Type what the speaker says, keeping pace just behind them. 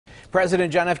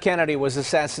President John F. Kennedy was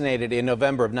assassinated in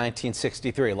November of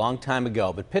 1963, a long time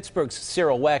ago. But Pittsburgh's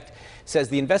Cyril Wecht says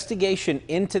the investigation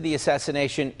into the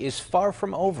assassination is far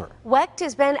from over. Wecht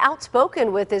has been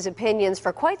outspoken with his opinions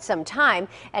for quite some time,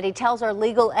 and he tells our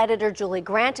legal editor Julie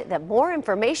Grant that more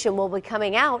information will be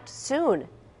coming out soon.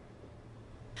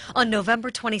 On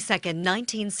November 22,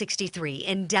 1963,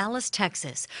 in Dallas,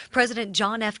 Texas, President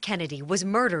John F. Kennedy was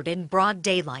murdered in broad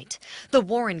daylight. The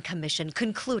Warren Commission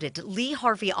concluded Lee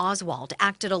Harvey Oswald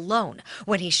acted alone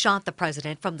when he shot the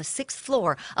president from the 6th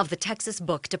floor of the Texas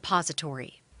Book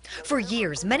Depository. For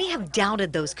years, many have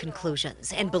doubted those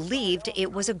conclusions and believed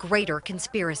it was a greater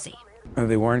conspiracy.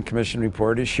 The Warren Commission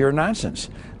report is sheer nonsense.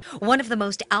 One of the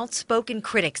most outspoken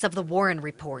critics of the Warren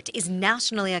report is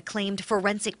nationally acclaimed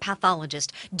forensic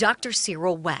pathologist Dr.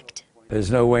 Cyril Wecht.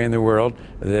 There's no way in the world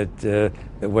that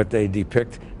what they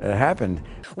depict happened.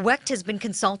 Wecht has been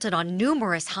consulted on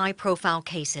numerous high-profile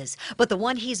cases, but the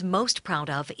one he's most proud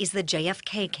of is the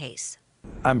JFK case.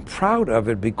 I'm proud of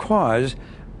it because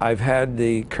I've had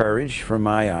the courage, from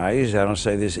my eyes, I don't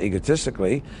say this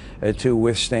egotistically, to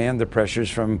withstand the pressures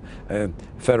from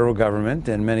federal government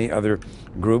and many other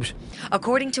groups.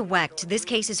 According to Wecht, this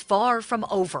case is far from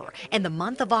over, and the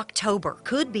month of October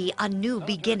could be a new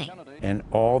beginning. And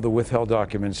all the withheld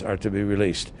documents are to be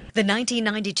released. The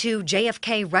 1992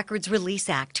 JFK Records Release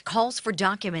Act calls for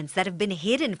documents that have been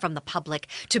hidden from the public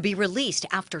to be released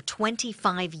after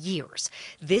 25 years.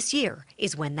 This year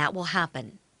is when that will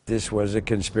happen. This was a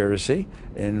conspiracy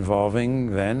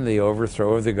involving then the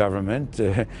overthrow of the government,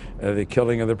 the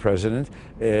killing of the president.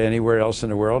 Anywhere else in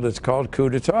the world, it's called coup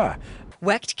d'etat.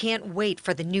 Wecht can't wait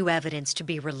for the new evidence to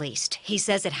be released. He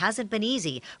says it hasn't been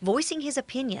easy, voicing his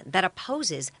opinion that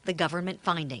opposes the government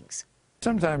findings.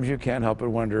 Sometimes you can't help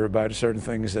but wonder about certain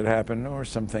things that happen or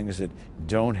some things that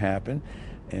don't happen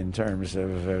in terms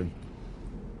of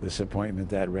disappointment,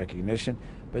 that recognition.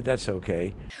 But that's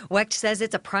okay. Wecht says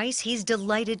it's a price he's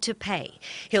delighted to pay.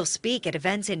 He'll speak at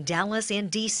events in Dallas and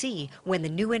D.C. when the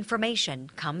new information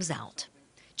comes out.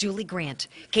 Julie Grant,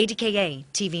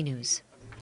 KDKA-TV News.